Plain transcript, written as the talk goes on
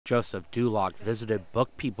Joseph Duloc visited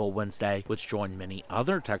Book People Wednesday, which joined many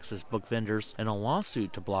other Texas book vendors in a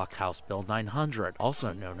lawsuit to block House Bill 900,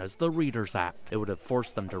 also known as the Readers Act. It would have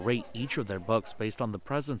forced them to rate each of their books based on the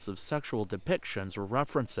presence of sexual depictions or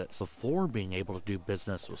references before being able to do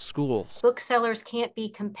business with schools. Booksellers can't be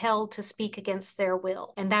compelled to speak against their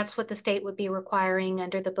will, and that's what the state would be requiring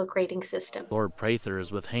under the book rating system. Lord Prather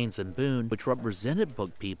is with Haynes and Boone, which represented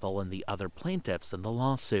Book People and the other plaintiffs in the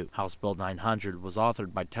lawsuit. House Bill 900 was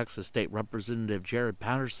authored by Texas State Representative Jared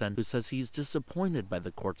Patterson, who says he's disappointed by the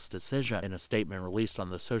court's decision. In a statement released on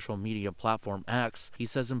the social media platform X, he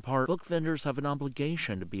says in part, book vendors have an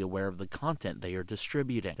obligation to be aware of the content they are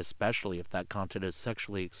distributing, especially if that content is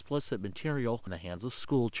sexually explicit material in the hands of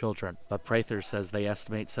school children. But Prather says they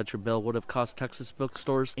estimate such a bill would have cost Texas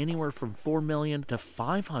bookstores anywhere from $4 million to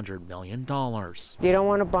 $500 million. You don't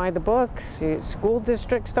want to buy the books. School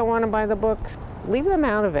districts don't want to buy the books. Leave them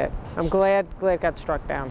out of it. I'm glad it got struck down.